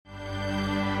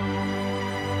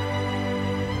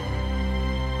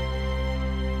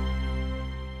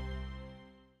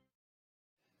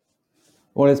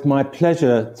Well, it's my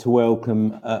pleasure to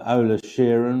welcome Ola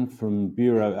Sheeran from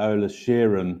Bureau Ola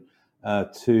Sheeran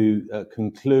to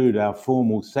conclude our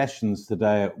formal sessions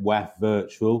today at WAF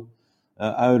Virtual.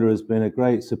 Ola has been a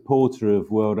great supporter of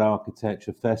World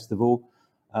Architecture Festival.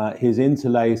 His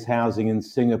Interlace housing in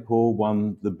Singapore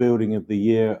won the Building of the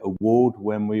Year award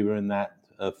when we were in that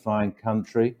fine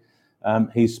country.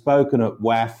 He's spoken at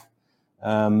WAF.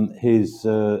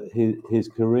 His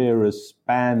career has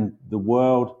spanned the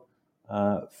world.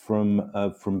 From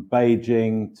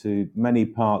Beijing to many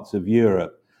parts of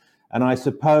Europe. And I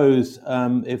suppose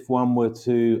if one were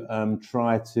to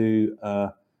try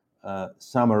to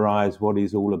summarize what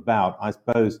he's all about, I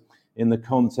suppose in the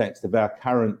context of our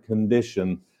current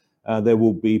condition, there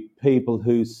will be people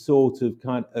who sort of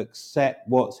kind of accept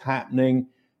what's happening.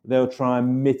 They'll try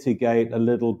and mitigate a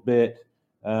little bit.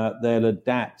 They'll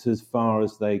adapt as far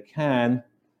as they can.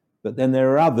 But then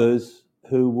there are others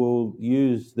who will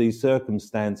use these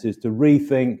circumstances to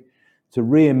rethink, to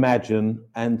reimagine,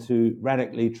 and to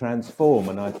radically transform.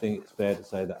 And I think it's fair to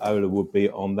say that Ola would be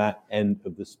on that end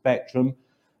of the spectrum.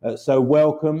 So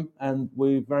welcome, and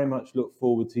we very much look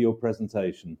forward to your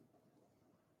presentation.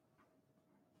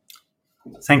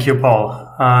 Thank you,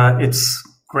 Paul. It's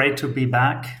great to be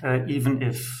back, even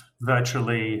if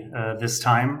virtually this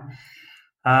time.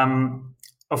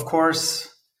 Of course,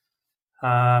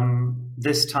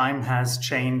 this time has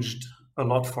changed a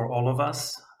lot for all of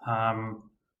us.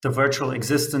 The virtual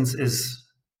existence is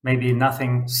maybe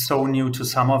nothing so new to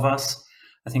some of us.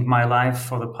 I think my life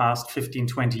for the past 15,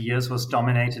 20 years was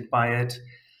dominated by it.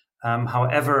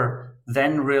 However,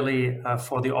 then really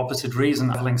for the opposite reason,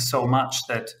 traveling so much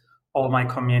that all my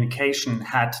communication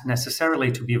had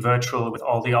necessarily to be virtual with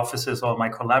all the offices, all my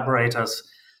collaborators.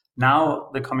 Now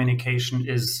the communication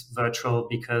is virtual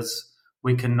because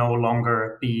we can no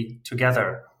longer be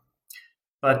together.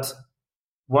 But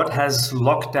what has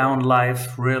lockdown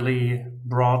life really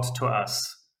brought to us?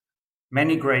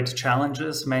 Many great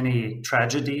challenges, many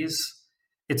tragedies.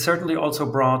 It certainly also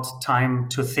brought time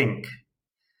to think.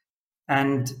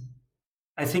 And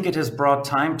I think it has brought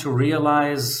time to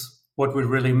realize what we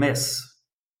really miss,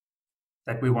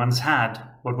 that we once had,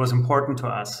 what was important to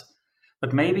us.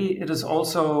 But maybe it has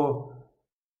also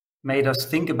made us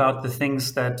think about the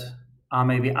things that are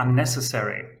maybe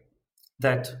unnecessary,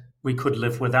 that we could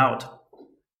live without,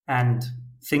 and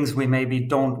things we maybe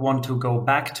don't want to go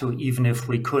back to, even if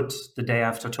we could the day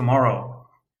after tomorrow.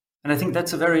 And I think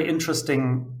that's a very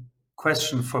interesting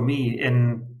question for me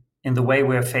in the way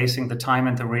we're facing the time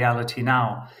and the reality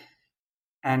now.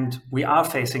 And we are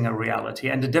facing a reality,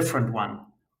 and a different one.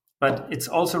 But it's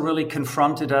also really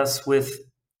confronted us with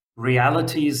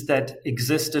realities that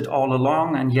existed all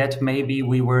along, and yet maybe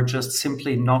we were just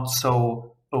simply not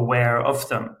so aware of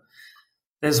them.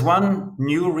 There's one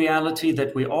new reality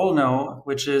that we all know,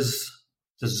 which is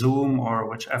the Zoom or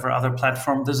whichever other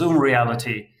platform, the Zoom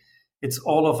reality. It's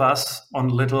all of us on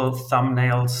little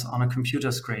thumbnails on a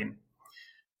computer screen.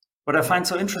 What I find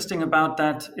so interesting about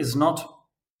that is not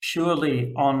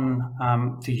purely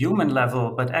on the human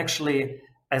level, but actually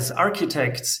as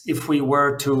architects, if we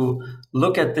were to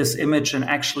look at this image and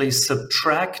actually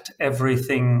subtract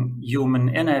everything human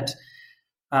in it,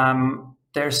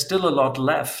 there's still a lot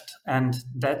left. And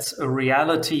that's a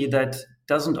reality that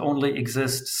doesn't only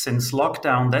exist since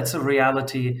lockdown, that's a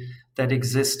reality that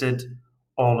existed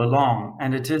all along.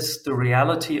 And it is the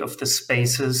reality of the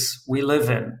spaces we live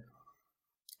in.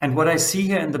 And what I see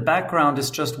here in the background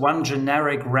is just one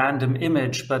generic random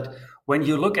image, but when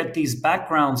you look at these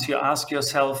backgrounds, you ask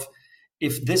yourself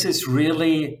if this is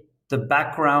really the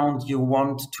background you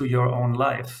want to your own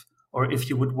life, or if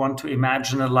you would want to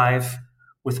imagine a life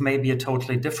with maybe a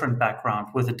totally different background,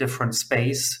 with a different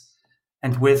space,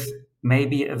 and with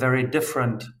maybe a very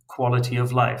different quality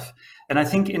of life. And I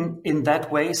think in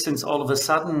that way, since all of a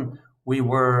sudden we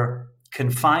were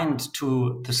confined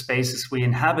to the spaces we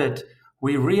inhabit,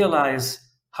 we realize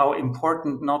how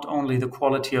important not only the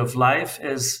quality of life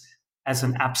is as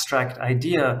an abstract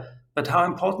idea, but how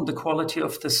important the quality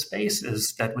of the space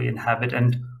is that we inhabit,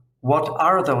 and what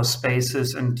are those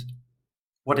spaces, and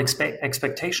what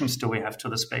expectations do we have to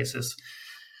the spaces.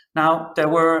 Now, there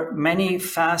were many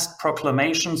fast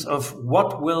proclamations of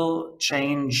what will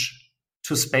change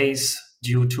to space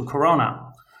due to Corona.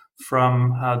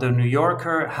 From the New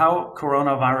Yorker, how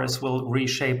coronavirus will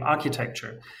reshape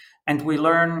architecture. And we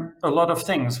learn a lot of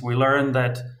things. We learn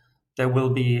that there will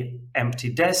be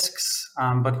empty desks,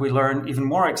 but we learn even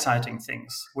more exciting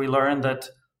things. We learn that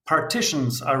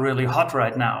partitions are really hot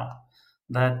right now,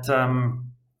 that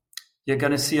you're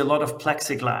going to see a lot of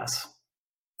plexiglass.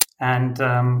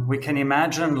 And we can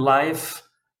imagine life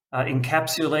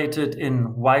encapsulated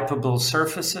in wipeable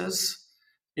surfaces,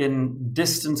 in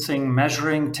distancing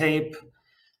measuring tape,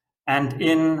 and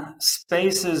in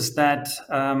spaces that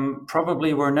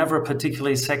probably were never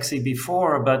particularly sexy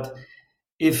before. But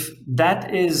if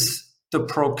that is the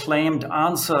proclaimed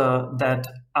answer that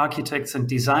architects and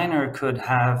designers could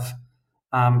have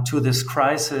to this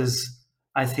crisis,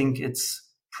 I think it's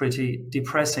pretty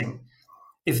depressing.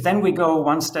 If then we go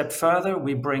one step further,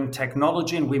 we bring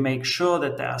technology and we make sure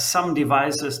that there are some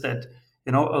devices that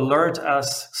alert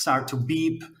us, start to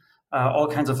beep, all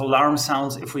kinds of alarm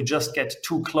sounds if we just get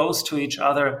too close to each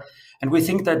other. And we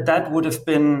think that that would have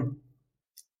been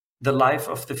the life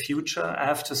of the future. I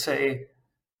have to say,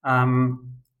 I'm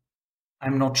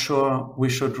not sure we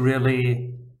should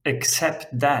really accept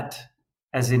that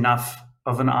as enough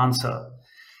of an answer.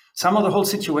 Some of the whole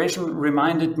situation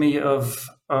reminded me of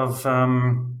a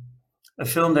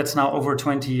film that's now over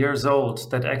 20 years old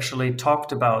that actually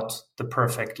talked about the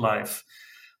perfect life.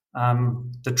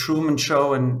 The Truman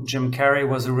Show, and Jim Carrey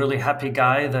was a really happy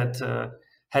guy that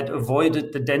had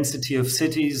avoided the density of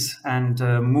cities and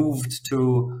moved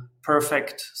to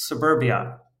perfect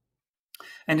suburbia.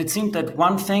 And it seemed that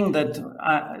one thing that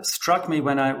struck me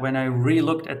when I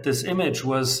re-looked at this image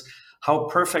was how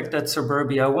perfect that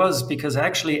suburbia was, because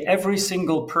actually every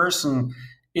single person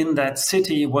in that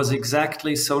city was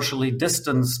exactly socially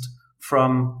distanced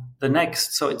from the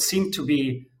next. So it seemed to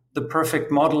be the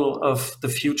perfect model of the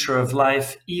future of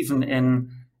life, even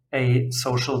in a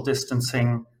social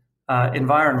distancing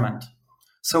environment.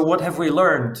 So what have we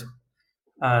learned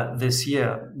this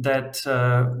year? That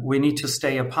we need to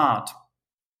stay apart.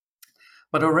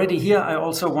 But already here, I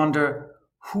also wonder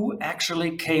who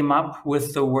actually came up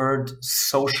with the word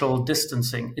social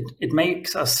distancing. It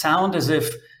makes us sound as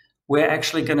if we're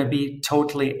actually going to be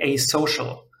totally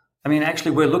asocial. I mean,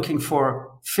 actually, we're looking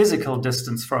for physical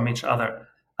distance from each other.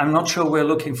 I'm not sure we're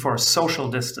looking for social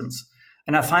distance.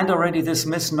 And I find already this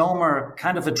misnomer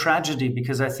kind of a tragedy,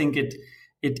 because I think it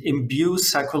imbues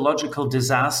psychological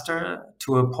disaster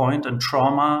to a point, and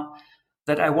trauma,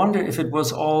 that I wonder if it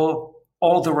was all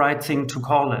the right thing to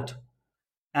call it.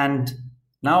 And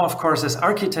now, of course, as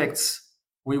architects,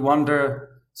 we wonder,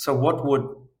 so what would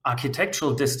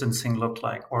architectural distancing look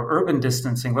like, or urban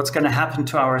distancing? What's going to happen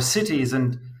to our cities,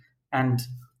 and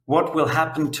what will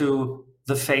happen to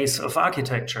the face of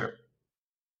architecture?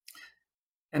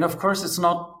 And of course, it's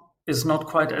not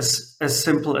quite as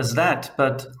simple as that,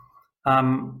 but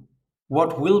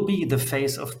what will be the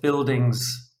face of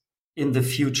buildings in the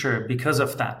future because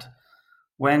of that?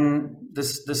 When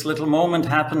this little moment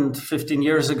happened 15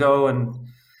 years ago, and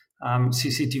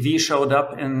CCTV showed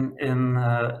up in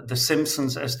The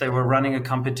Simpsons as they were running a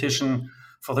competition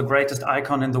for the greatest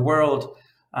icon in the world,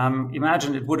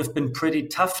 imagine it would have been pretty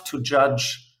tough to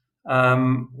judge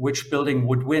which building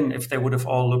would win if they would have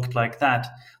all looked like that.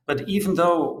 But even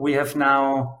though we have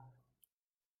now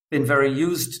been very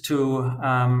used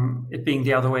to it being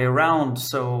the other way around,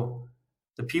 so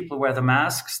the people wear the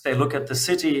masks, they look at the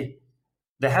city,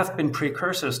 there have been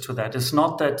precursors to that. It's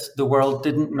not that the world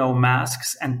didn't know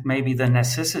masks and maybe the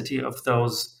necessity of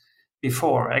those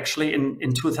before. Actually,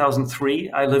 in 2003,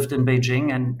 I lived in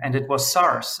Beijing, and it was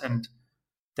SARS, and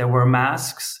there were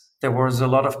masks, there was a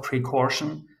lot of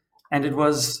precaution, and it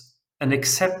was an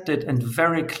accepted and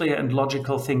very clear and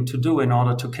logical thing to do in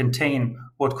order to contain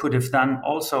what could have then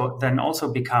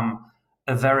also become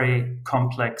a very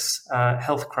complex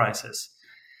health crisis.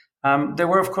 There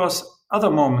were, of course, other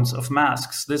moments of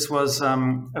masks. This was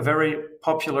a very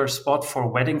popular spot for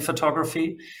wedding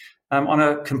photography. On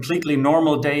a completely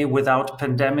normal day without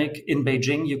pandemic in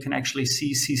Beijing, you can actually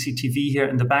see CCTV here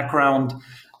in the background.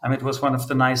 It was one of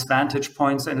the nice vantage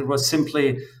points, and it was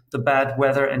simply the bad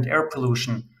weather and air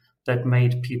pollution that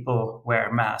made people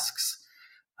wear masks.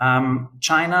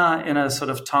 China, in a sort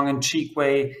of tongue-in-cheek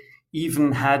way,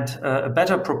 even had a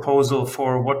better proposal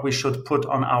for what we should put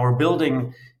on our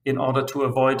building in order to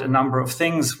avoid a number of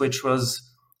things, which was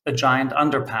a giant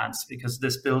underpants, because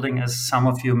this building, as some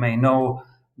of you may know,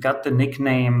 got the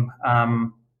nickname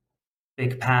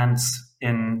Big Pants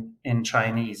in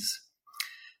Chinese.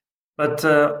 But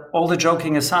all the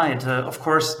joking aside, of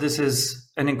course, this is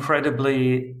an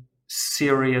incredibly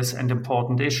serious and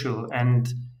important issue. And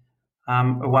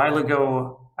a while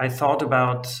ago, I thought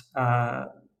about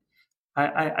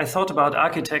I thought about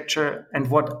architecture and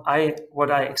what I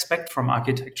expect from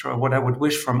architecture, or what I would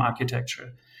wish from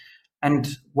architecture. And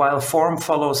while form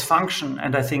follows function,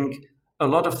 and I think a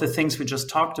lot of the things we just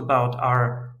talked about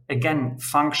are, again,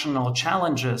 functional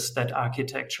challenges that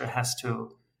architecture has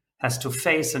to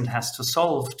face and has to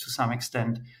solve to some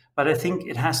extent. But I think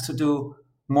it has to do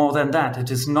more than that. It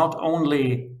is not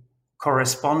only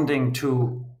corresponding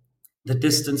to the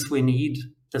distance we need,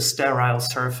 the sterile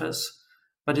surface,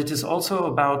 but it is also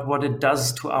about what it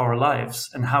does to our lives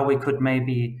and how we could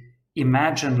maybe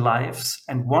imagine lives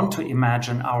and want to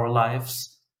imagine our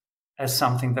lives as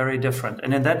something very different.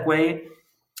 And in that way,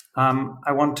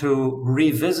 I want to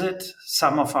revisit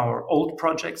some of our old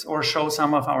projects or show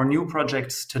some of our new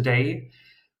projects today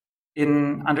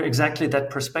under exactly that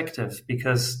perspective,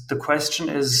 because the question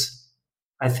is,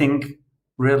 I think,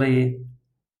 really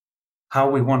how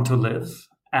we want to live.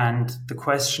 And the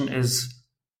question is,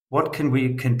 what can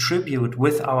we contribute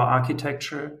with our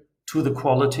architecture to the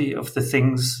quality of the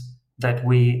things that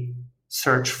we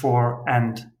search for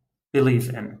and believe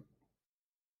in?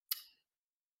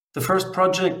 The first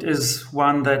project is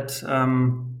one that,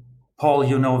 Paul,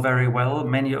 you know very well,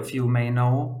 many of you may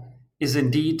know, is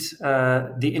indeed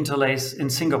the Interlace in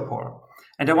Singapore.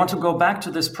 And I want to go back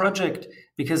to this project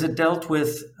because it dealt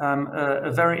with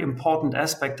a very important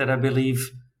aspect that I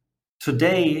believe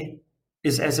today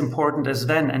is as important as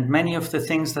then. And many of the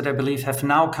things that I believe have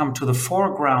now come to the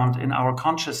foreground in our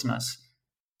consciousness: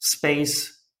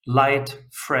 space, light,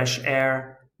 fresh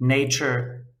air,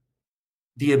 nature,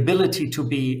 the ability to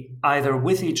be either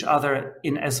with each other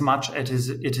in as much as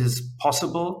it is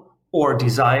possible or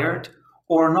desired,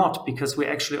 or not, because we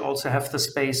actually also have the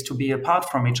space to be apart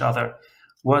from each other,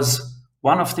 was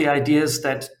one of the ideas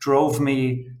that drove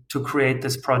me to create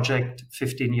this project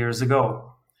 15 years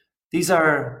ago. These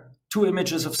are two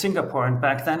images of Singapore, and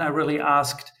back then I really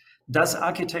asked, does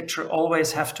architecture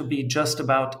always have to be just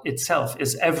about itself?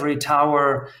 Is every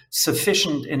tower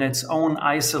sufficient in its own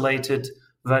isolated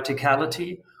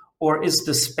verticality, or is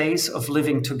the space of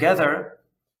living together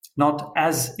not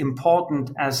as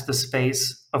important as the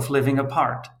space of living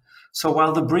apart? So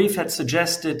while the brief had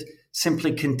suggested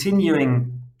simply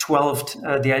continuing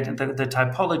the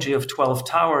typology of 12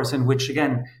 towers, in which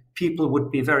again people would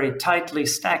be very tightly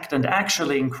stacked and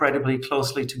actually incredibly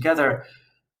closely together,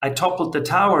 I toppled the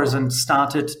towers and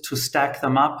started to stack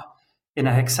them up in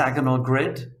a hexagonal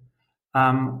grid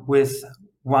with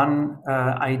one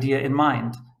idea in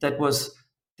mind. That was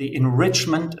the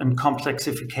enrichment and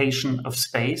complexification of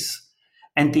space,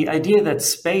 and the idea that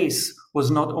space was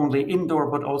not only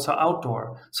indoor but also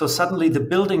outdoor. So suddenly the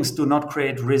buildings do not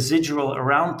create residual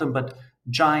around them, but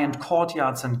giant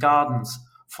courtyards and gardens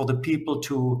for the people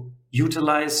to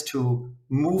utilize, to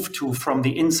move to from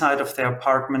the inside of their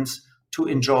apartments to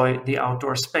enjoy the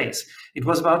outdoor space. It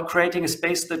was about creating a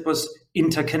space that was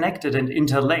interconnected and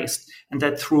interlaced, and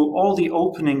that through all the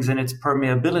openings and its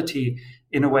permeability,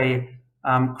 in a way,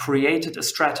 created a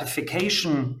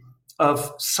stratification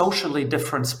of socially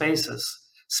different spaces.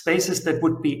 Spaces that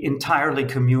would be entirely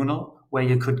communal, where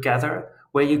you could gather,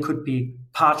 where you could be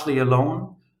partly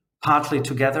alone, partly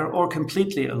together, or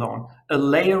completely alone. A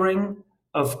layering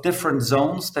of different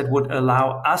zones that would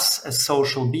allow us as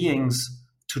social beings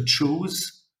to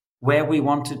choose where we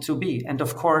wanted to be. And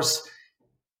of course,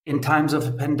 in times of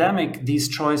a pandemic, these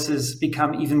choices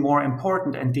become even more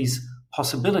important and these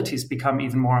possibilities become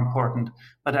even more important.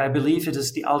 But I believe it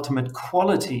is the ultimate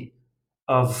quality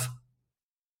of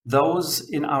those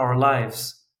in our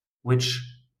lives which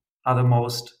are the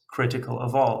most critical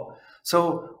of all.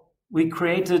 So we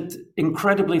created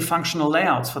incredibly functional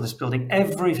layouts for this building.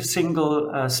 Every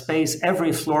single space,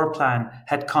 every floor plan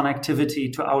had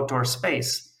connectivity to outdoor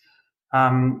space.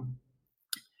 And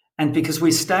because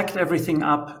we stacked everything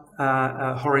up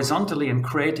horizontally and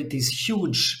created these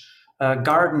huge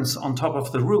gardens on top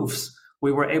of the roofs,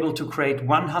 we were able to create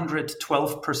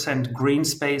 112% green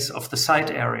space of the site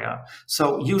area.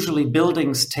 So usually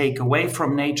buildings take away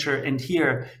from nature, and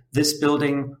here this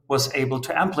building was able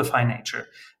to amplify nature.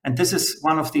 And this is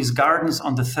one of these gardens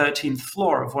on the 13th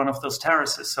floor of one of those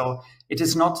terraces. So it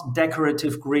is not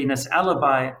decorative green as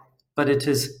alibi, but it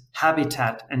is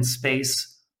habitat and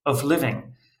space of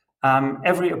living.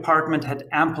 Every apartment had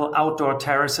ample outdoor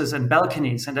terraces and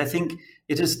balconies. And I think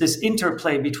it is this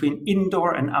interplay between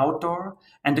indoor and outdoor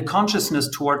and a consciousness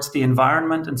towards the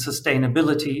environment and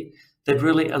sustainability that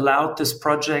really allowed this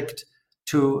project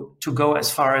to go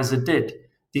as far as it did.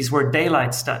 These were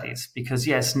daylight studies because,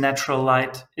 yes, natural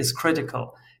light is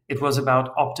critical. It was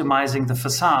about optimizing the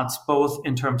facades, both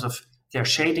in terms of their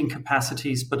shading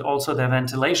capacities, but also their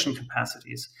ventilation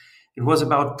capacities. It was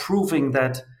about proving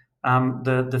that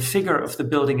the figure of the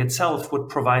building itself would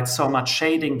provide so much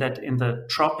shading that in the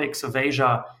tropics of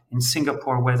Asia, in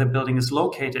Singapore, where the building is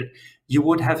located, you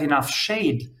would have enough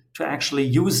shade to actually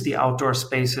use the outdoor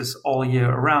spaces all year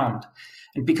around.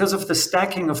 And because of the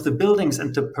stacking of the buildings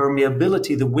and the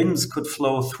permeability, the winds could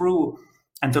flow through,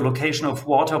 and the location of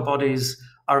water bodies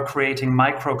are creating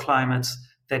microclimates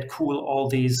that cool all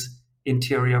these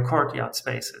interior courtyard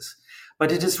spaces.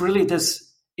 But it is really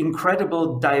this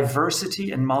incredible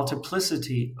diversity and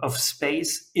multiplicity of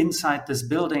space inside this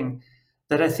building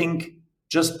that I think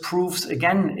just proves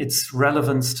again its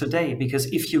relevance today. Because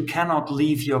if you cannot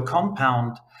leave your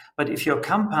compound, but if your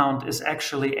compound is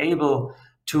actually able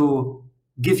to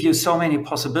give you so many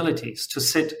possibilities to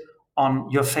sit on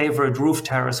your favorite roof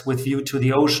terrace with view to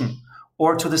the ocean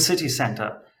or to the city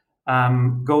center,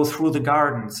 go through the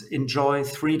gardens, enjoy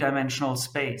three-dimensional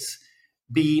space,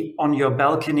 be on your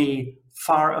balcony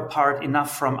far apart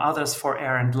enough from others for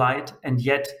air and light, and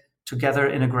yet together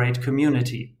in a great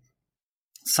community.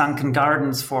 Sunken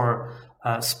gardens for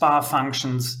spa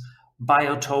functions,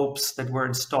 biotopes that were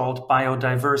installed,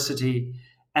 biodiversity,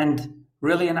 and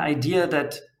really an idea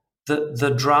that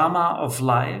the drama of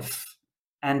life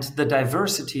and the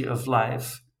diversity of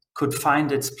life could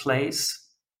find its place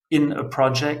in a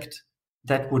project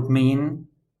that would mean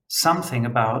something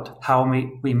about how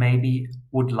we maybe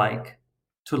would like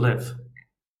to live.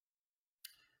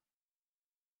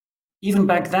 Even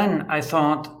back then, I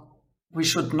thought we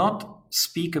should not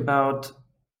speak about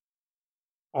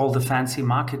all the fancy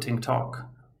marketing talk.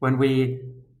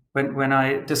 When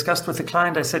I discussed with the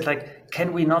client, I said, like,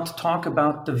 can we not talk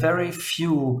about the very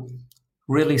few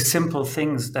really simple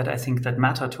things that I think that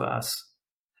matter to us?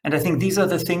 And I think these are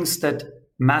the things that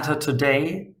matter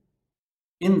today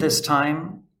in this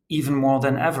time even more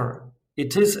than ever.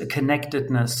 It is a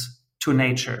connectedness to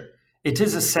nature. It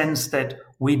is a sense that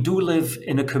we do live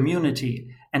in a community,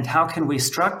 and how can we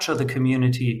structure the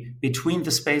community between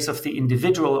the space of the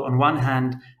individual on one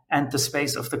hand and the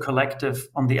space of the collective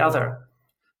on the other.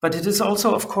 But it is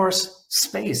also, of course,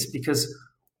 space, because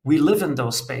we live in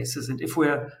those spaces, and if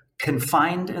we're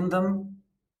confined in them,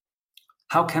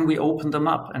 how can we open them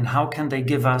up, and how can they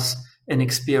give us an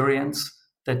experience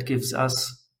that gives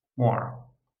us more?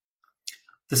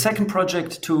 The second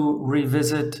project to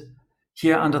revisit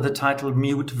here under the title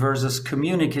Mute versus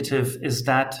Communicative is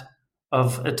that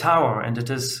of a tower, and it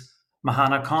is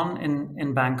Mahanakhon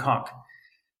in Bangkok.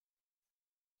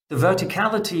 The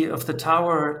verticality of the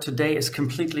tower today is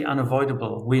completely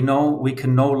unavoidable. We know we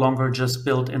can no longer just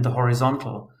build in the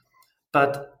horizontal,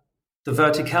 but the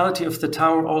verticality of the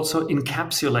tower also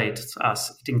encapsulates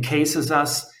us. It encases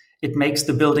us. It makes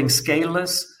the building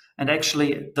scaleless, and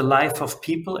actually the life of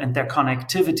people and their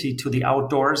connectivity to the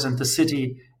outdoors and the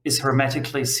city is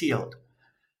hermetically sealed.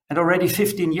 And already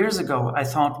 15 years ago, I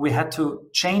thought we had to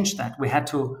change that. We had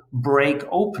to break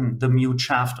open the mute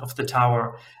shaft of the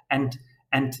tower and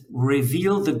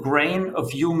reveal the grain of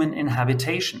human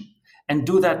inhabitation, and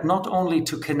do that not only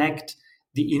to connect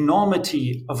the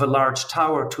enormity of a large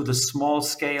tower to the small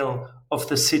scale of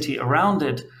the city around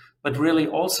it, but really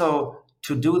also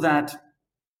to do that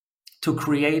to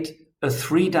create a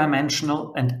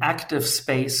three-dimensional and active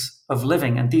space of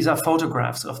living. And these are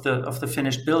photographs of the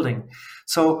finished building.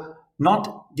 So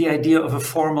not the idea of a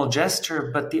formal gesture,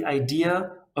 but the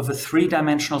idea of a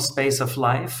three-dimensional space of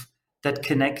life that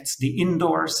connects the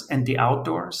indoors and the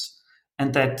outdoors,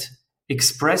 and that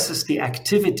expresses the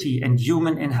activity and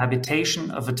human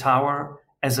inhabitation of a tower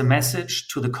as a message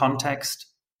to the context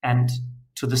and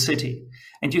to the city.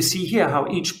 And you see here how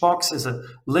each box is a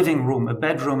living room, a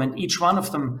bedroom, and each one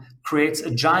of them creates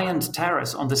a giant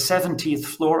terrace. On the 70th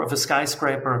floor of a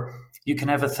skyscraper, you can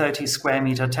have a 30 square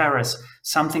meter terrace,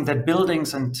 something that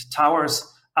buildings and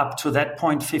towers up to that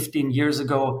point 15 years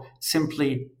ago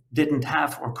simply didn't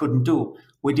have or couldn't do.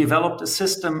 We developed a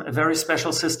system, a very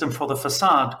special system for the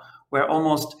facade, where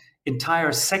almost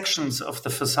entire sections of the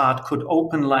facade could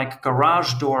open like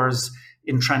garage doors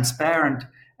in transparent,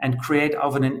 and create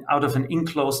out of an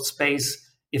enclosed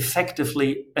space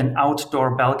effectively an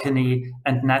outdoor balcony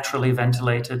and naturally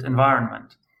ventilated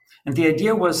environment. And the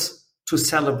idea was to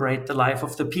celebrate the life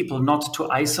of the people, not to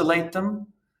isolate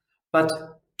them, but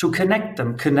to connect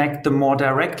them more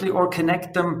directly, or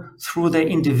connect them through their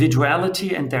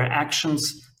individuality and their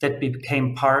actions that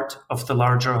became part of the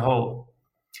larger whole.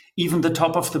 Even the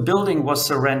top of the building was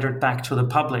surrendered back to the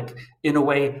public. In a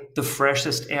way, the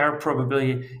freshest air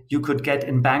probably you could get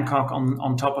in Bangkok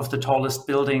on top of the tallest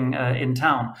building in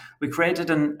town. We created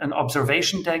an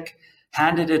observation deck,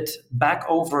 handed it back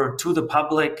over to the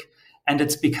public, and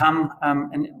it's become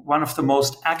one of the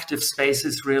most active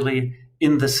spaces really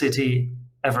in the city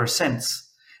ever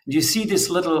since. And you see this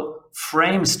little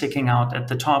frame sticking out at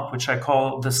the top, which I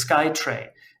call the sky tray.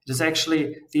 It is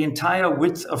actually the entire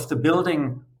width of the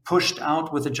building pushed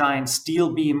out with a giant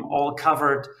steel beam, all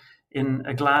covered in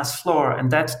a glass floor,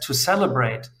 and that to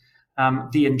celebrate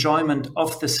the enjoyment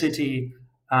of the city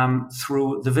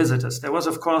through the visitors. There was,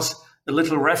 of course, a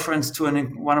little reference to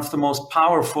one of the most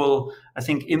powerful, I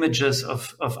think, images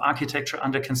of architecture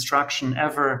under construction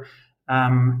ever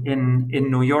in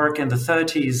New York in the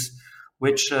 30s,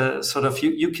 which sort of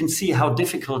you can see how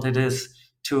difficult it is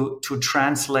to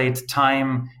translate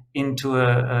time into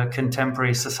a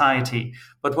contemporary society.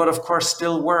 But what, of course,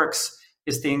 still works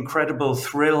is the incredible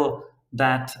thrill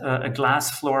that a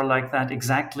glass floor like that,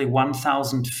 exactly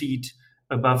 1,000 feet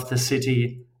above the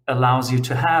city, allows you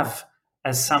to have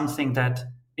as something that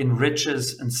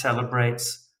enriches and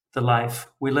celebrates the life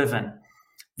we live in.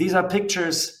 These are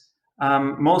pictures,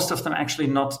 most of them actually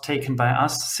not taken by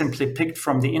us, simply picked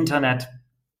from the internet,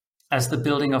 as the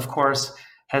building, of course,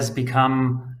 has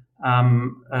become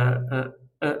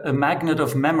a magnet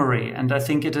of memory. And I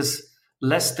think it is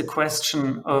less the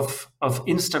question of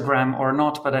Instagram or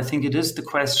not, but I think it is the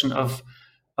question of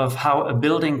how a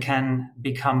building can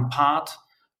become part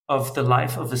of the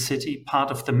life of a city,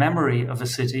 part of the memory of a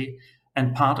city,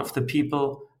 and part of the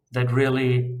people that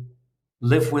really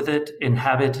live with it,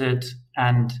 inhabit it,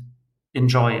 and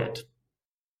enjoy it.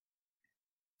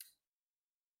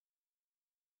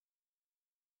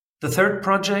 The third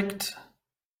project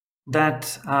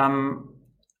that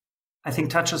I think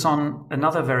touches on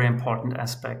another very important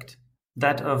aspect,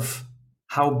 that of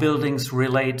how buildings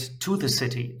relate to the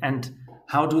city and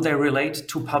how do they relate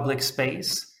to public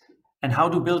space, and how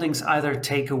do buildings either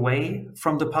take away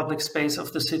from the public space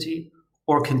of the city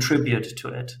or contribute to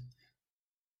it.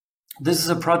 This is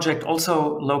a project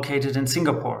also located in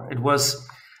Singapore.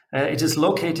 It is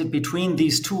located between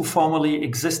these two formerly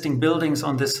existing buildings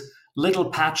on this little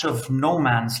patch of no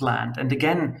man's land. And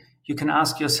again, you can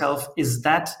ask yourself, is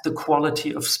that the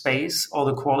quality of space or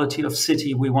the quality of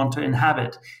city we want to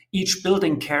inhabit? Each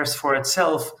building cares for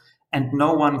itself, and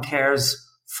no one cares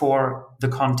for the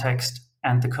context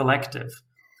and the collective.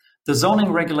 The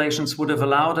zoning regulations would have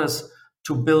allowed us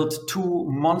to build two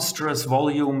monstrous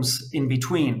volumes in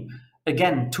between.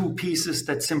 Again, two pieces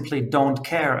that simply don't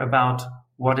care about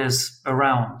what is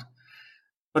around.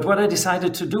 But what I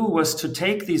decided to do was to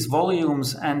take these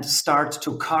volumes and start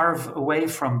to carve away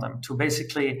from them, to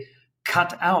basically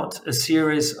cut out a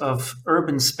series of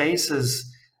urban spaces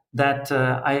that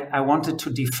I wanted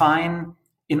to define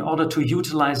in order to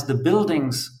utilize the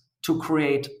buildings to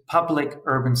create public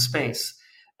urban space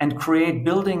and create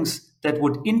buildings that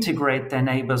would integrate their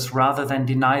neighbors rather than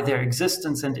deny their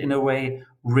existence and in a way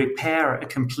repair a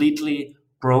completely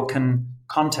broken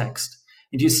context.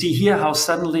 And you see here how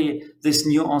suddenly this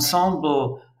new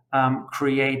ensemble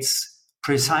creates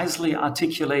precisely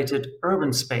articulated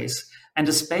urban space, and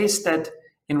a space that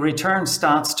in return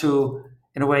starts to,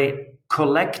 in a way,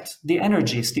 collect the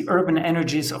energies, the urban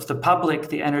energies of the public,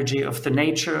 the energy of the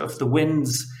nature, of the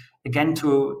winds, again,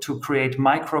 to create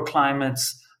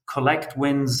microclimates, collect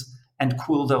winds, and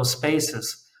cool those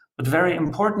spaces. But very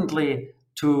importantly,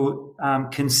 to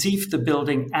conceive the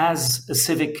building as a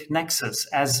civic nexus,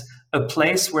 as a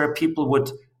place where people would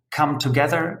come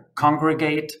together,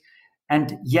 congregate,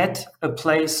 and yet a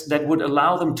place that would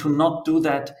allow them to not do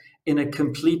that in a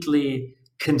completely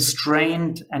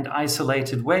constrained and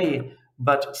isolated way,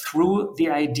 but through the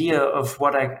idea of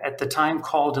what I at the time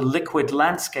called a liquid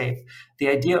landscape, the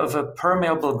idea of a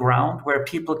permeable ground where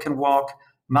people can walk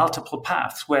multiple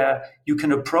paths, where you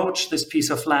can approach this piece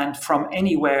of land from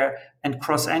anywhere and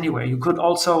cross anywhere. You could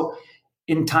also,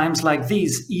 in times like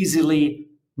these, easily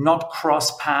not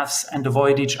cross paths and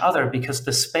avoid each other, because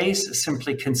the space is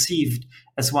simply conceived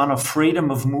as one of freedom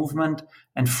of movement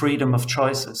and freedom of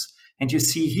choices. And you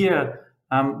see here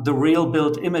the real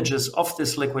built images of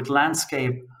this liquid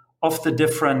landscape, of the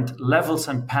different levels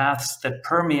and paths that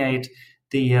permeate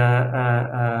the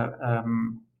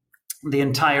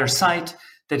entire site,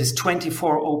 that is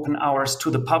 24 open hours to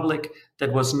the public,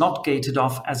 that was not gated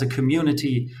off as a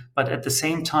community, but at the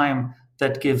same time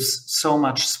that gives so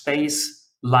much space,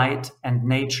 light, and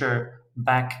nature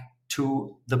back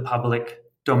to the public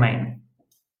domain.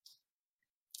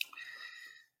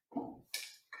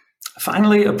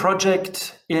 Finally, a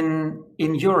project in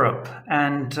Europe,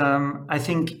 and I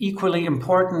think equally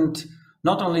important,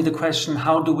 not only the question,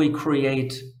 how do we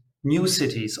create new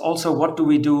cities, also what do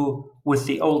we do with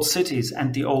the old cities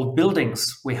and the old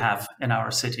buildings we have in our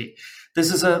city.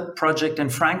 This is a project in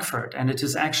Frankfurt, and it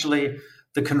is actually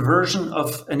the conversion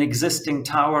of an existing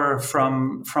tower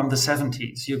from the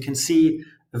 70s. You can see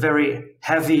a very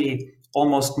heavy,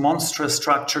 almost monstrous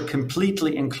structure,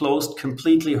 completely enclosed,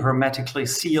 completely hermetically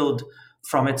sealed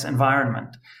from its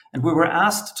environment. And we were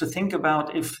asked to think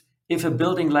about if a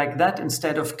building like that,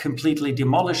 instead of completely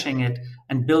demolishing it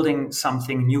and building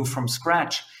something new from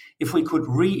scratch, if we could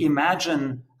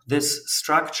reimagine this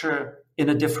structure in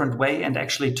a different way and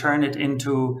actually turn it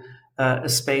into a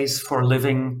space for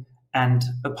living and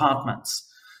apartments.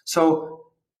 So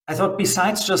I thought,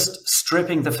 besides just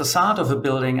stripping the facade of a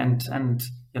building and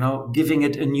giving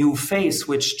it a new face,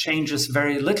 which changes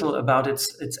very little about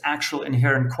its actual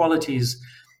inherent qualities,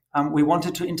 we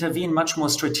wanted to intervene much more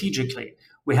strategically.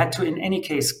 We had to, in any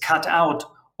case, cut out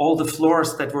all the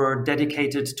floors that were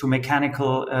dedicated to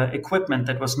mechanical equipment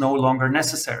that was no longer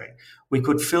necessary. We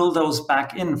could fill those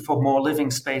back in for more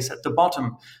living space at the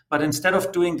bottom. But instead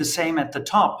of doing the same at the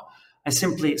top, I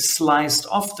simply sliced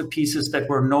off the pieces that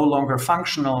were no longer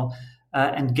functional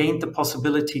and gained the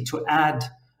possibility to add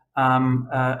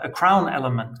a crown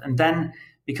element. And then,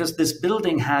 because this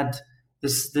building had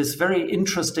this very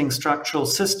interesting structural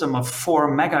system of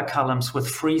 4 mega columns with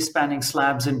free-spanning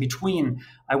slabs in between,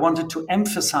 I wanted to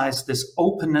emphasize this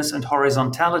openness and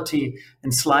horizontality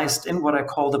and sliced in what I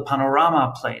call the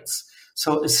panorama plates.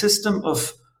 So a system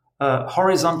of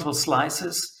horizontal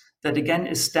slices that again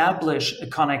establish a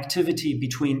connectivity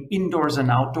between indoors and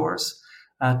outdoors,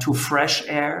 to fresh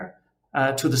air,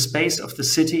 to the space of the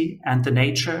city and the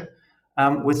nature,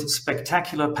 with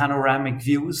spectacular panoramic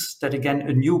views that again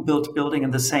a new built building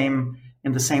in the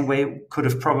same way could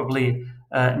have probably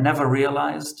never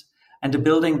realized, and a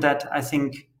building that I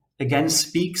think again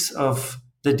speaks of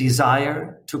the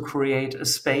desire to create a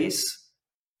space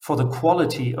for the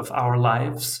quality of our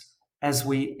lives as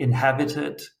we inhabit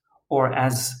it, or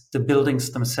as the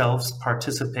buildings themselves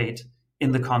participate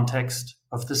in the context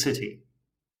of the city.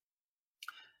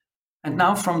 And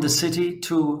now from the city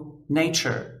to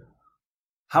nature.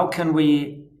 How can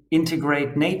we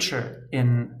integrate nature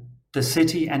in the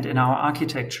city and in our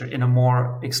architecture in a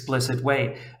more explicit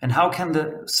way? And how can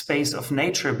the space of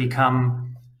nature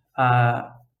become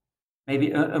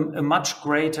maybe a much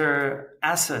greater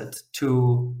asset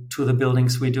to the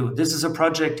buildings we do? This is a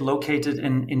project located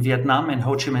in Vietnam, in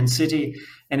Ho Chi Minh City,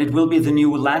 and it will be the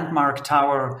new landmark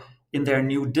tower in their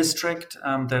new district.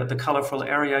 The colorful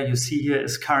area you see here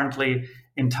is currently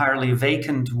entirely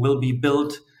vacant, will be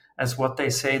built as what they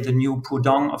say the new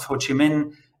Pudong of Ho Chi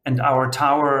Minh, and our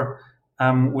tower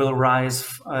will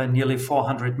rise nearly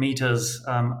 400 meters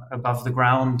above the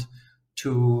ground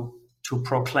to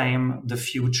proclaim the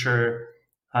future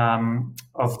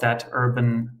of that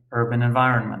urban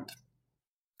environment.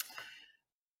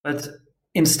 But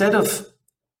instead of,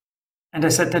 and I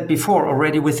said that before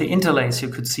already, with the interlace you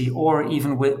could see, or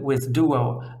even with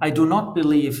Duo, I do not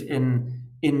believe in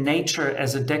nature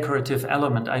as a decorative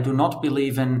element. I do not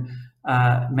believe in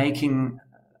making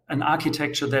an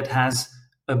architecture that has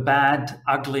a bad,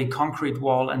 ugly concrete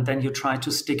wall and then you try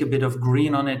to stick a bit of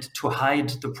green on it to hide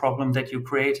the problem that you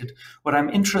created. What I'm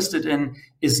interested in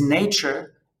is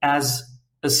nature as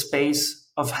a space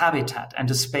of habitat and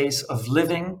a space of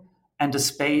living and a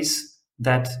space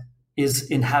that is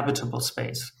inhabitable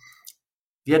space.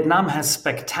 Vietnam has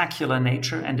spectacular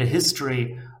nature and a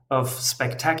history of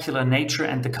spectacular nature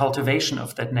and the cultivation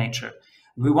of that nature.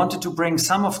 We wanted to bring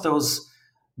some of those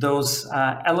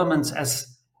elements as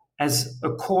a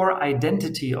core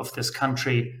identity of this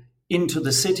country into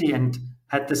the city, and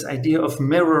had this idea of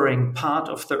mirroring part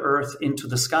of the earth into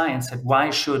the sky, and said, why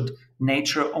should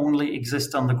nature only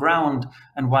exist on the ground,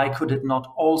 and why could it not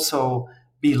also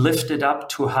be lifted up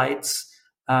to heights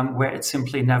where it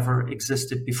simply never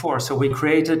existed before? So we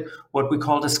created what we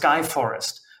called a sky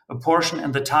forest, a portion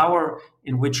in the tower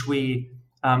in which we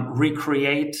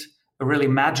recreate a really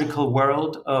magical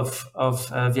world of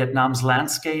Vietnam's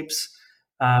landscapes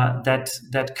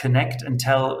that connect and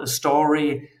tell a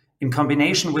story in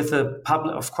combination with the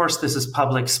public. Of course, this is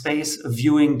public space, a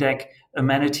viewing deck,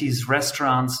 amenities,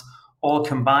 restaurants, all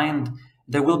combined.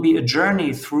 There will be a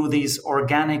journey through these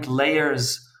organic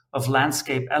layers of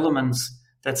landscape elements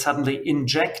that suddenly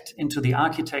inject into the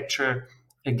architecture,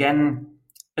 again,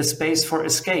 a space for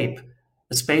escape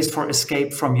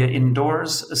from your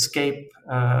indoors, escape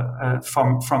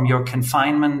from your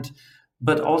confinement,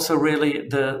 but also really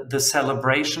the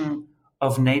celebration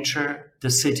of nature, the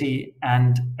city,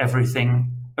 and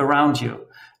everything around you.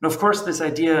 And of course, this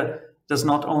idea does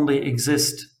not only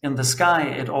exist in the sky,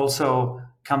 it also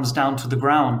comes down to the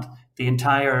ground. The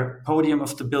entire podium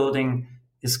of the building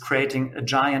is creating a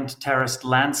giant terraced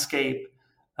landscape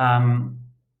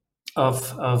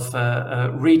of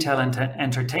retail and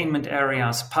entertainment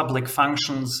areas, public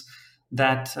functions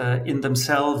that in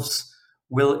themselves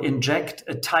will inject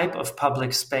a type of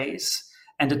public space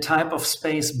and a type of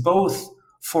space both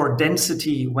for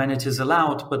density when it is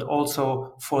allowed, but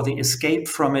also for the escape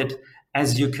from it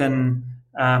as you can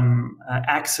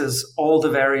access all the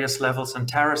various levels and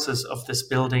terraces of this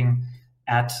building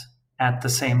at the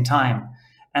same time.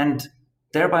 And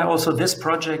thereby also this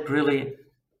project really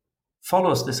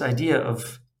follows this idea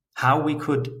of how we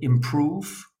could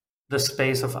improve the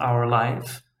space of our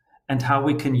life, and how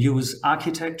we can use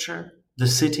architecture, the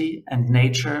city, and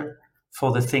nature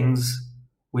for the things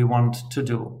we want to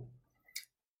do.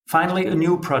 Finally, a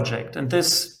new project, and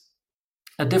this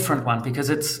a different one because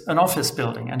it's an office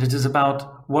building, and it is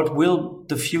about what will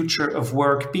the future of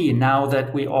work be now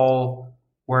that we all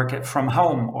work from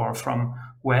home or from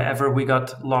wherever we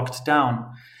got locked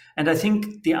down. And I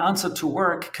think the answer to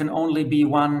work can only be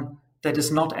one that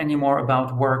is not anymore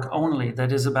about work only,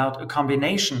 that is about a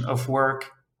combination of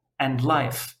work and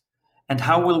life. And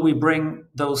how will we bring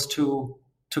those two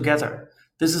together?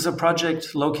 This is a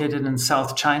project located in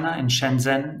South China, in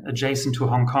Shenzhen, adjacent to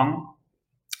Hong Kong,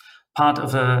 part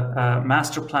of a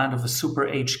master plan of a super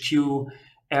HQ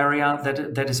area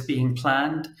that is being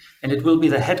planned. And it will be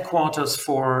the headquarters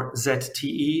for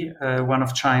ZTE, one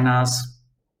of China's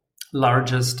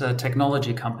largest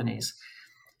technology companies.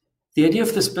 The idea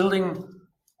of this building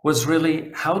was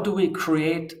really, how do we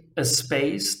create a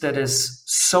space that is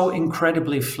so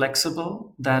incredibly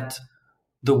flexible that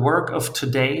the work of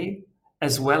today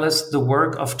as well as the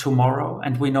work of tomorrow,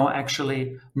 and we know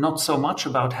actually not so much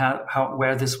about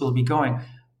where this will be going,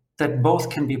 that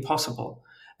both can be possible.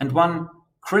 And one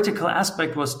critical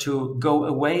aspect was to go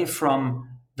away from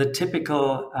the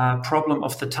typical problem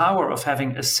of the tower of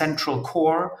having a central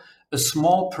core, a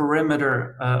small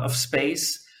perimeter of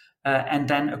space, and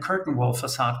then a curtain wall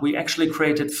facade. We actually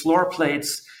created floor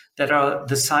plates that are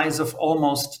the size of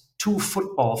almost 2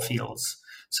 football fields.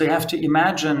 So you have to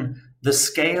imagine the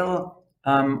scale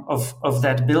of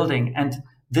that building. And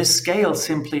this scale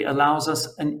simply allows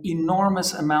us an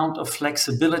enormous amount of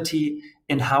flexibility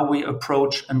in how we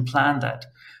approach and plan that.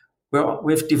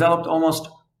 We've developed almost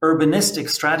urbanistic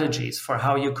strategies for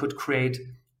how you could create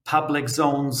public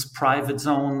zones, private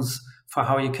zones, for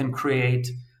how you can create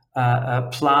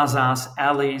plazas,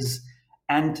 alleys,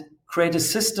 and create a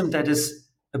system that is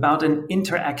about an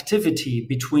interactivity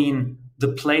between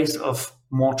the place of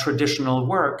more traditional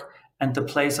work and the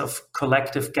place of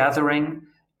collective gathering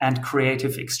and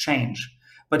creative exchange.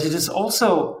 But it is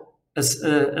also a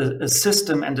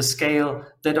system and a scale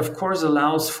that, of course,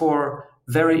 allows for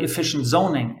very efficient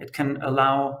zoning. It can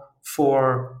allow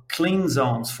for clean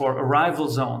zones, for arrival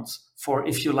zones, for,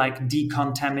 if you like,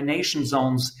 decontamination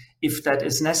zones, if that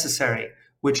is necessary,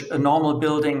 which a normal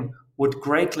building would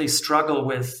greatly struggle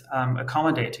with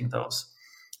accommodating those.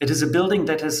 It is a building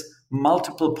that has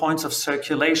multiple points of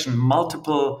circulation,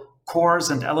 multiple cores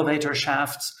and elevator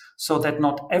shafts, so that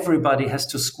not everybody has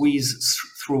to squeeze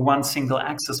through one single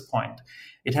access point.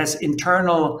 It has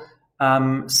internal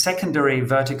secondary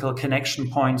vertical connection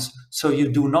points, so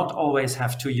you do not always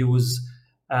have to use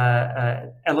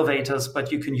elevators,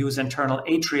 but you can use internal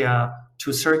atria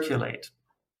to circulate.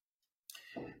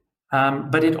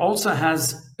 But it also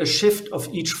has a shift of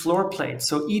each floor plate.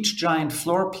 So each giant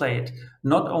floor plate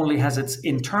not only has its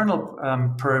internal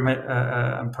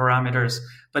parameters,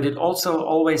 but it also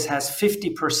always has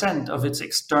 50% of its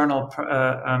external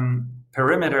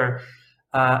perimeter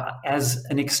as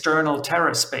an external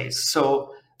terrace space,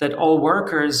 so that all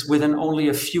workers within only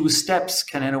a few steps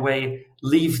can, in a way,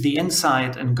 leave the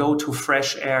inside and go to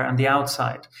fresh air on the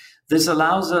outside. This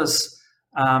allows us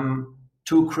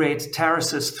to create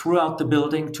terraces throughout the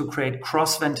building, to create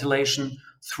cross ventilation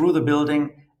through the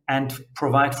building, and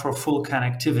provide for full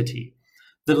connectivity.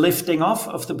 The lifting off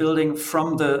of the building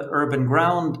from the urban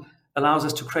ground allows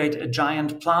us to create a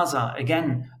giant plaza,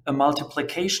 again, a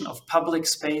multiplication of public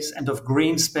space and of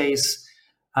green space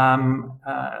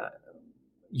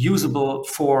usable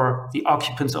for the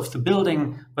occupants of the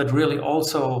building, but really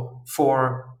also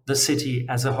for the city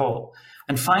as a whole.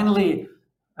 And finally,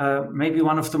 maybe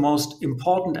one of the most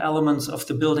important elements of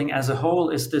the building as a whole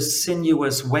is this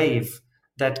sinuous wave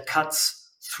that cuts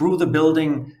through the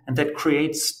building and that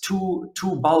creates two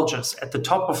bulges. At the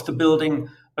top of the building,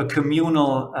 a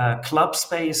communal club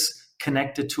space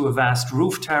connected to a vast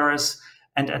roof terrace,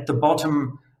 and at the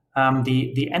bottom,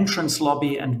 the entrance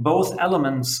lobby, and both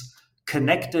elements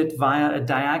connected via a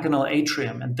diagonal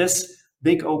atrium. And this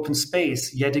big open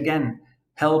space, yet again,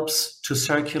 helps to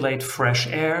circulate fresh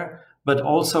air, but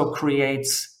also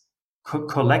creates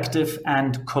collective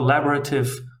and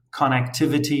collaborative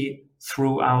connectivity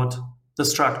throughout the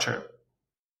structure.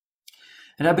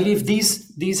 And I believe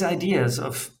these ideas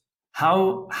of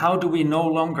how do we no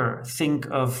longer think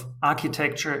of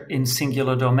architecture in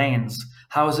singular domains,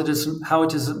 how it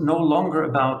is no longer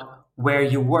about where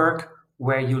you work,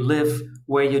 where you live,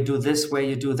 where you do this, where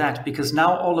you do that, because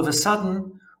now all of a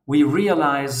sudden we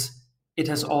realize it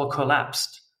has all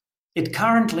collapsed. It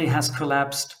currently has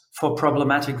collapsed for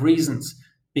problematic reasons,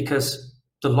 because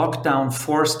the lockdown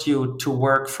forced you to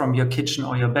work from your kitchen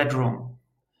or your bedroom.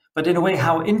 But in a way,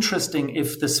 how interesting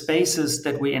if the spaces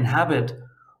that we inhabit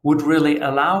would really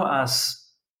allow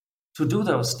us to do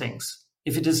those things.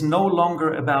 If it is no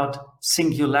longer about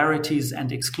singularities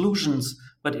and exclusions,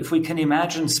 but if we can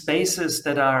imagine spaces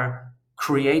that are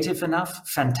creative enough,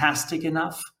 fantastic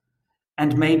enough,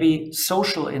 and maybe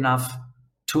social enough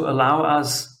to allow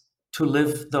us to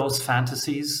live those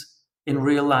fantasies in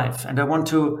real life. And I want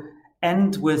to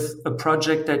end with a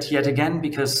project that, yet again,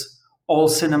 because all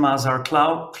cinemas are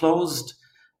closed,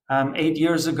 8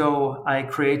 years ago, I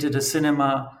created a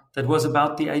cinema that was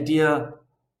about the idea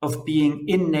of being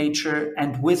in nature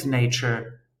and with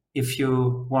nature if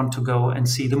you want to go and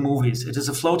see the movies. It is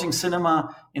a floating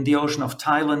cinema in the ocean of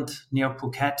Thailand near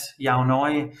Phuket, Yao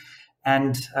Noi.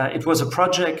 And it was a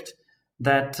project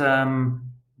that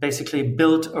basically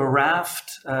built a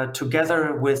raft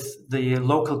together with the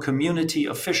local community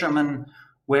of fishermen,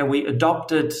 where we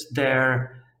adopted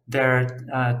their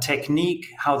technique,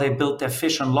 how they built their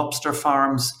fish and lobster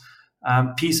farms,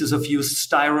 pieces of used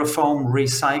styrofoam,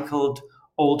 recycled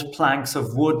old planks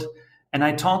of wood. And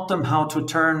I taught them how to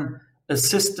turn a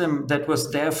system that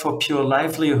was there for pure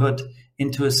livelihood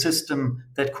into a system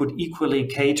that could equally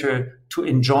cater to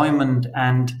enjoyment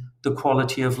and the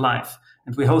quality of life.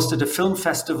 And we hosted a film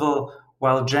festival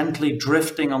while gently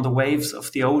drifting on the waves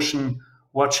of the ocean,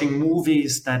 watching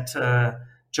movies that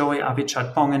Joey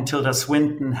Abichatpong and Tilda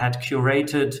Swinton had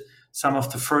curated, some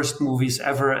of the first movies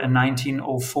ever, a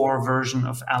 1904 version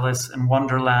of Alice in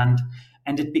Wonderland.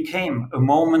 And it became a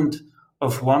moment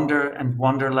of wonder and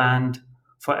wonderland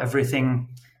for everything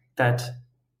that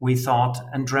we thought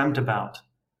and dreamt about.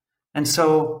 And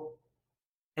so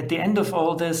at the end of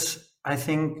all this, I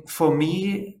think for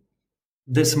me,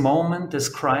 this moment, this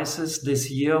crisis, this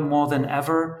year more than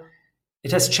ever,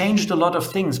 it has changed a lot of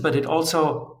things, but it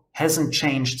also hasn't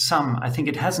changed some. I think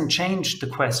it hasn't changed the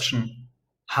question,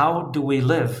 how do we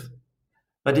live?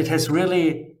 But it has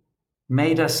really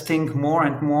made us think more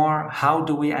and more, how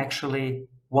do we actually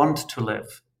want to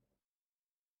live?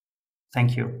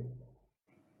 Thank you.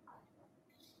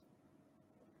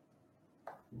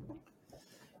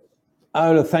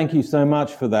 Ola, thank you so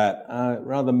much for that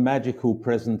rather magical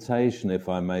presentation, if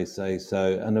I may say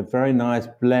so, and a very nice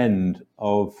blend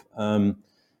of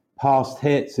past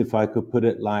hits, if I could put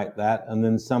it like that, and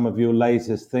then some of your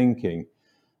latest thinking.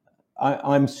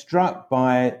 I'm struck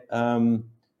by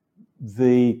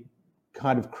the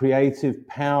kind of creative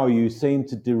power you seem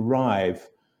to derive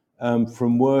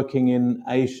from working in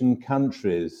Asian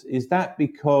countries. Is that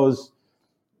because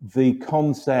the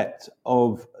concept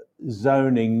of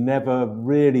zoning never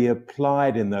really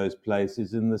applied in those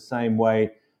places in the same way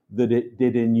that it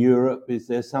did in Europe? Is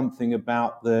there something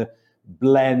about the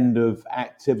blend of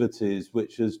activities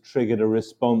which has triggered a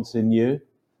response in you?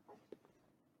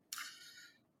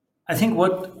 I think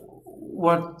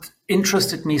what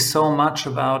interested me so much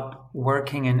about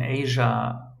working in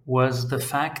Asia was the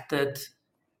fact that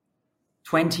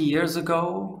 20 years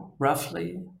ago,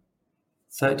 roughly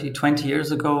 20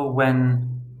 years ago,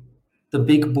 when the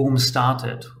big boom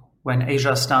started, when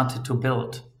Asia started to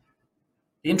build,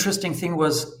 the interesting thing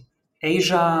was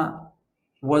Asia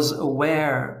was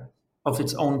aware of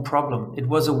its own problem. It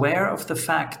was aware of the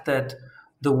fact that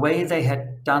the way they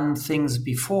had done things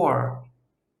before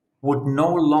would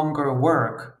no longer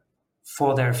work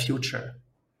for their future.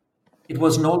 It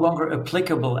was no longer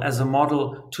applicable as a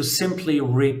model to simply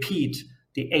repeat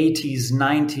the 80s,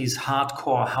 90s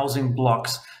hardcore housing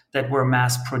blocks that were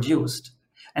mass produced.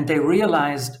 And they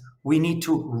realized we need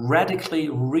to radically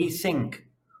rethink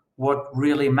what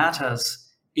really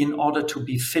matters in order to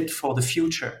be fit for the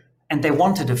future. And they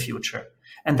wanted a future.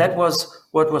 And that was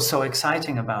what was so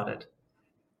exciting about it.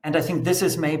 And I think this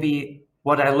is maybe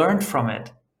what I learned from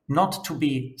it, not to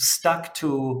be stuck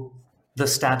to the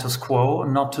status quo,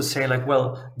 not to say like,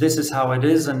 well, this is how it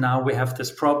is, and now we have this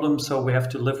problem, so we have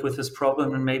to live with this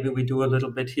problem, and maybe we do a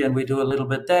little bit here and we do a little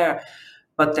bit there.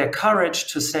 But their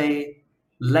courage to say,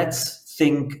 let's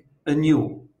think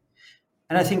anew.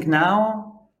 And I think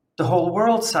now the whole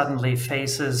world suddenly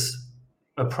faces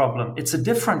a problem. It's a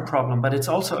different problem, but it's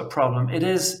also a problem. It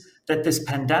is that this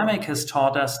pandemic has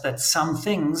taught us that some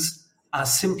things are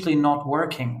simply not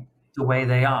working the way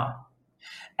they are.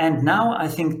 And now I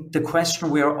think the question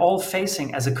we are all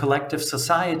facing as a collective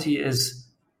society is,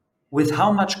 with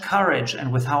how much courage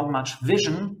and with how much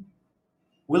vision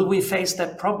will we face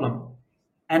that problem?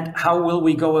 And how will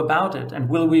we go about it? And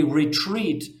will we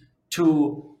retreat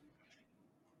to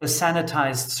a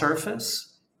sanitized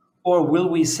surface? Or will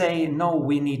we say, no,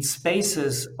 we need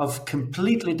spaces of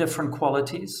completely different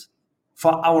qualities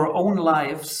for our own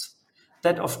lives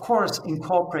that of course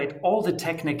incorporate all the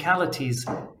technicalities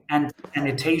and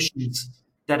annotations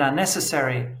that are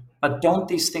necessary, but don't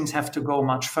these things have to go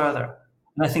much further?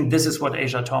 And I think this is what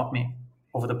Asia taught me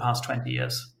over the past 20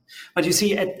 years. But you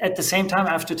see, at the same time,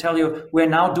 I have to tell you, we're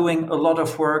now doing a lot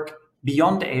of work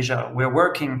beyond Asia. We're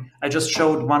working, I just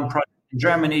showed one project in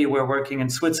Germany, we're working in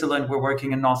Switzerland, we're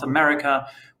working in North America,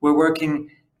 we're working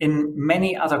in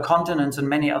many other continents and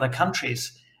many other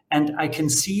countries. And I can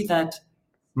see that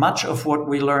much of what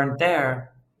we learned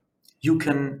there, you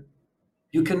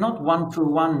cannot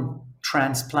one-to-one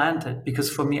transplant it,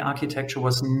 because for me, architecture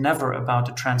was never about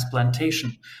a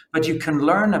transplantation. But you can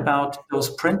learn about those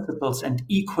principles and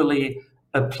equally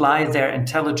apply their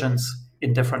intelligence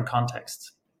in different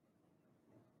contexts.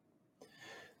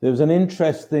 There was an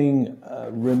interesting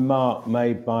remark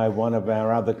made by one of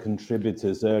our other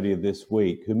contributors earlier this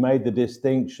week, who made the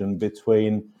distinction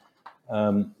between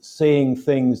seeing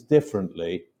things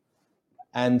differently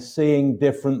and seeing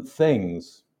different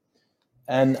things.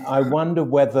 And I wonder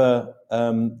whether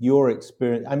your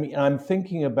experience, I mean, I'm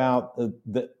thinking about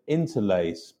the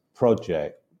Interlace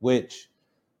project, which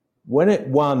when it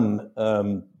won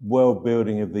World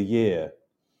Building of the Year,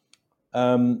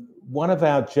 one of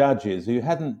our judges who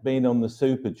hadn't been on the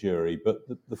super jury, but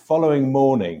the following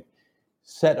morning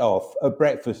set off at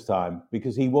breakfast time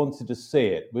because he wanted to see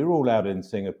it. We were all out in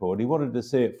Singapore, and he wanted to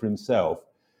see it for himself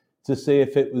to see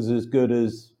if it was as good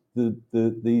as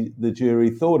the jury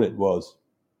thought it was.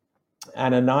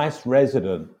 And a nice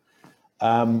resident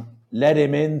led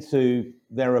him into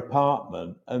their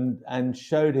apartment and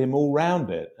showed him all round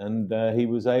it. And he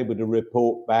was able to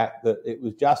report back that it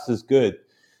was just as good,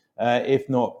 if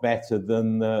not better,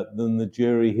 than the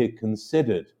jury had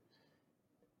considered.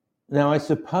 Now, I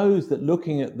suppose that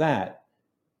looking at that,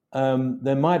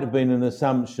 there might have been an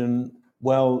assumption,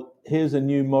 well, here's a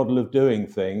new model of doing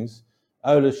things.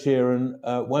 Ola Sheeran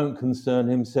won't concern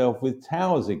himself with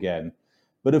towers again.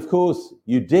 But of course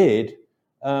you did,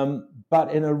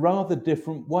 but in a rather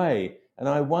different way. And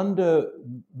I wonder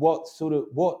what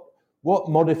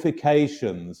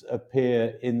modifications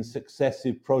appear in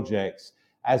successive projects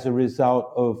as a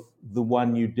result of the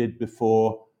one you did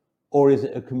before, or is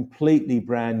it a completely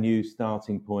brand new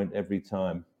starting point every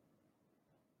time?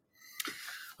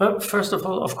 Well, first of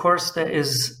all, of course,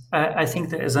 I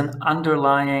think there is an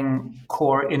underlying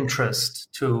core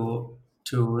interest to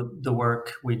the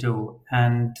work we do.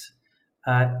 And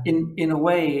in a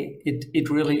way, it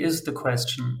really is the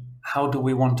question, how do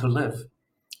we want to live?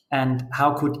 And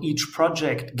how could each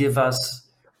project give us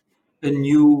a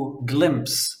new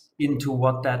glimpse into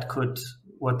what that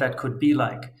could be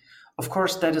like? Of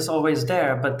course, that is always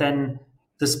there, but then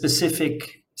the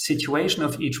specific situation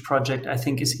of each project, I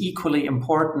think, is equally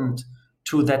important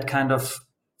to that kind of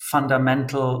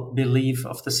fundamental belief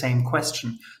of the same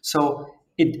question. So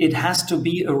it has to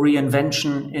be a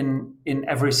reinvention in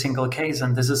every single case,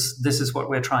 and this is what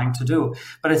we're trying to do.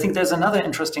 But I think there's another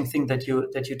interesting thing that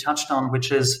you touched on,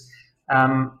 which is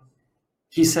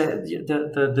he said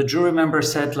the jury member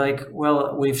said, like,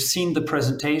 well, we've seen the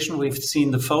presentation, we've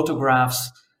seen the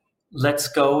photographs, let's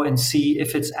go and see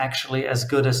if it's actually as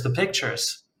good as the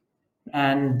pictures.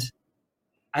 And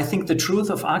I think the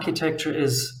truth of architecture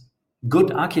is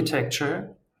good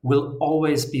architecture will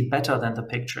always be better than the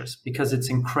pictures, because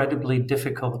it's incredibly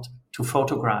difficult to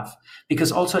photograph,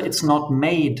 because also it's not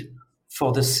made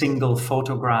for the single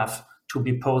photograph to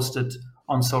be posted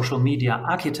on social media.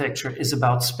 Architecture is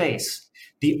about space.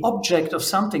 The object of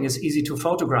something is easy to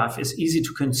photograph, is easy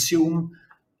to consume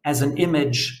as an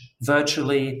image,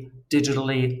 virtually,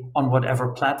 digitally, on whatever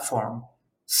platform.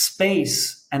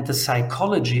 Space and the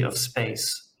psychology of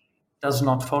space does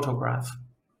not photograph.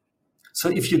 So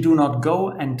if you do not go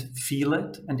and feel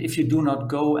it, and if you do not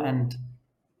go and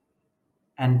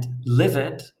live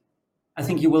it, I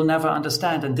think you will never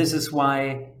understand. And this is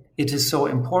why it is so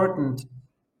important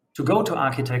to go to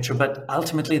architecture. But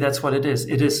ultimately, that's what it is.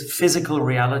 It is physical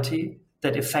reality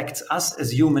that affects us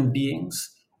as human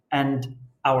beings and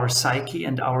our psyche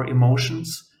and our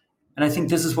emotions. And I think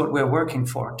this is what we're working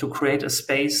for, to create a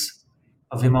space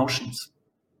of emotions.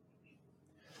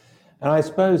 And I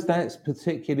suppose that's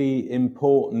particularly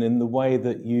important in the way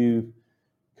that you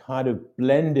kind of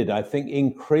blended, I think,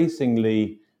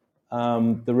 increasingly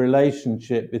the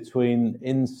relationship between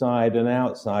inside and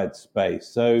outside space.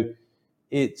 So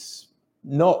it's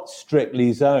not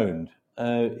strictly zoned.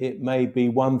 It may be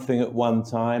one thing at one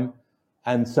time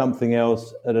and something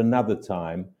else at another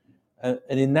time. And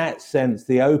in that sense,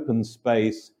 the open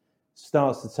space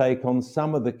starts to take on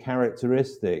some of the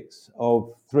characteristics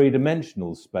of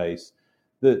three-dimensional space,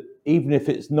 that even if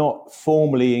it's not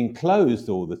formally enclosed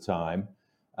all the time,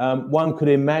 one could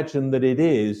imagine that it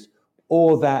is,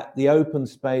 or that the open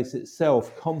space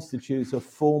itself constitutes a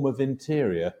form of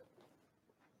interior.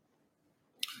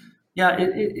 Yeah,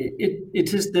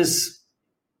 it is this.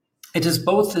 It is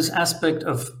both this aspect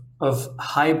of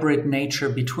hybrid nature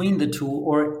between the two,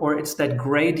 or it's that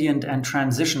gradient and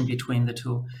transition between the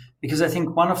two. Because I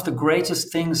think one of the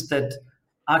greatest things that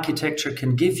architecture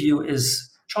can give you is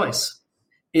choice,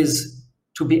 is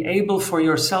to be able for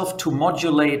yourself to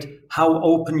modulate how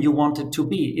open you want it to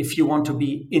be, if you want to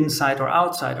be inside or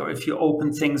outside, or if you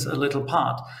open things a little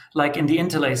part. Like in the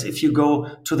Interlace, if you go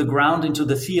to the ground into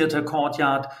the theater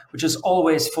courtyard, which is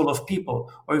always full of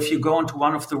people, or if you go into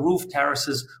one of the roof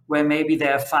terraces where maybe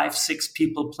there are 5, 6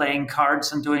 people playing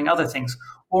cards and doing other things,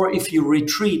 or if you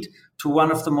retreat to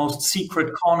one of the most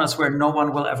secret corners where no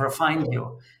one will ever find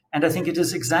you. And I think it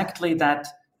is exactly that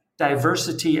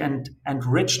diversity and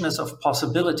richness of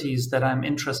possibilities that I'm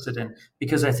interested in,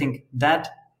 because I think that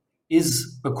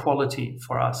is a quality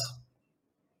for us.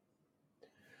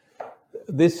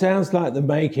 This sounds like the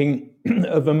making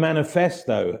of a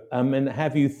manifesto. And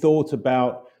have you thought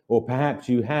about, or perhaps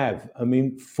you have,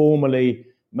 formally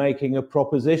making a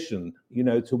proposition,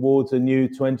 towards a new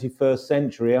 21st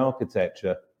century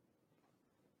architecture?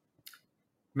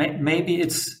 Maybe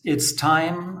it's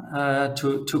time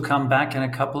to come back in a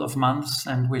couple of months,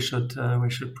 and we should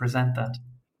present that.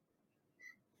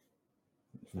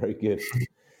 Very good.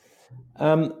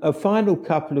 A final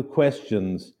couple of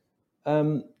questions.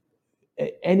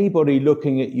 Anybody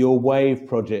looking at your WAVE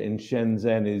project in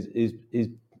Shenzhen is,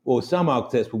 or some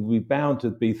architects will be bound to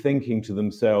be thinking to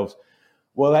themselves,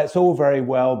 well, that's all very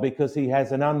well because he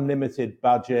has an unlimited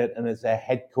budget and it's a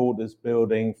headquarters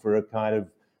building for a kind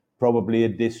of probably a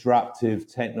disruptive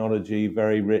technology,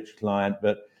 very rich client,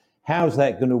 but how's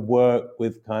that going to work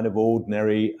with kind of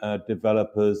ordinary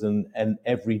developers and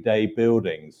everyday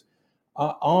buildings?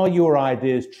 Are your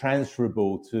ideas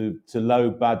transferable to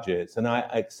low budgets? And I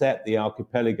accept the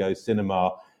Archipelago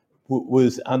Cinema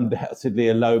was undoubtedly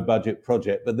a low budget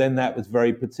project, but then that was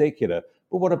very particular.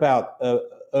 But what about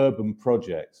urban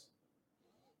projects?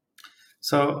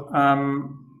 So,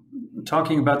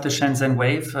 talking about the Shenzhen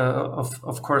Wave,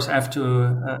 of course, I have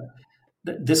to.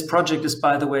 This project is,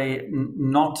 by the way,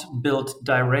 not built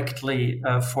directly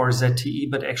for ZTE,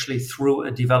 but actually through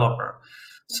a developer.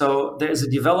 So there is a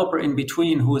developer in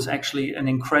between who is actually an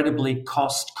incredibly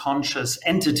cost-conscious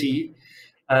entity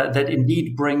that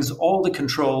indeed brings all the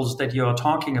controls that you are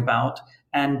talking about.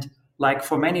 And like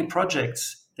for many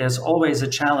projects, there's always a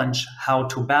challenge how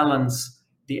to balance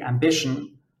the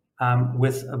ambition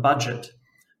with a budget.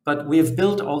 But we have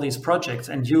built all these projects,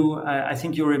 and I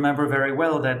think you remember very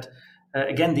well that,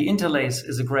 again, the Interlace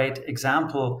is a great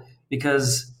example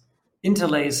because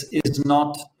Interlace is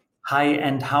not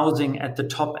high-end housing at the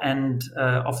top end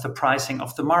of the pricing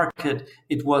of the market.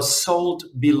 It was sold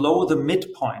below the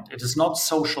midpoint. It is not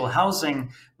social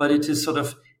housing, but it is sort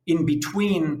of in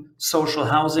between social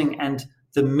housing and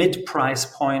the mid-price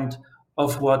point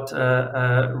of what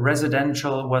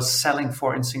residential was selling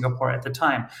for in Singapore at the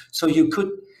time. So you could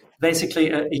basically,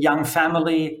 a young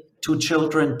family, 2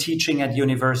 children teaching at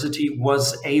university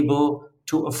was able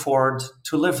to afford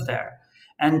to live there.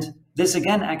 And this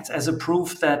again acts as a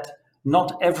proof that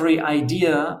not every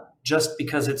idea, just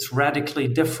because it's radically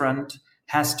different,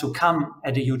 has to come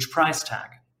at a huge price tag.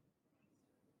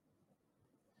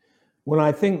 Well,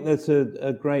 I think that's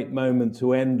a great moment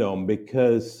to end on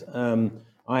because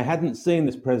I hadn't seen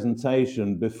this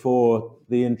presentation before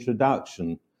the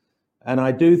introduction. And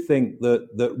I do think that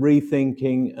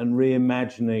rethinking and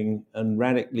reimagining and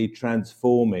radically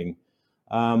transforming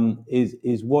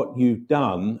is what you've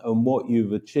done and what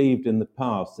you've achieved in the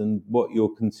past and what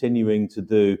you're continuing to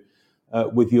do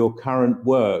with your current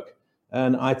work.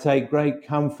 And I take great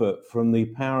comfort from the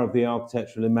power of the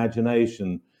architectural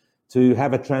imagination to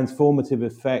have a transformative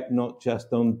effect, not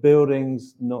just on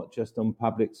buildings, not just on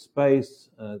public space,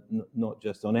 not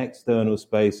just on external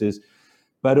spaces,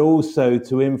 but also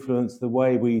to influence the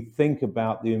way we think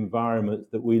about the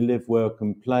environments that we live, work,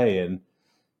 and play in,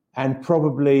 and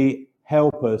probably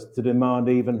help us to demand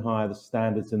even higher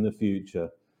standards in the future.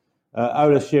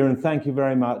 Ola Sheeran, thank you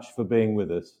very much for being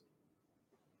with us.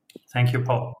 Thank you,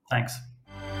 Paul. Thanks.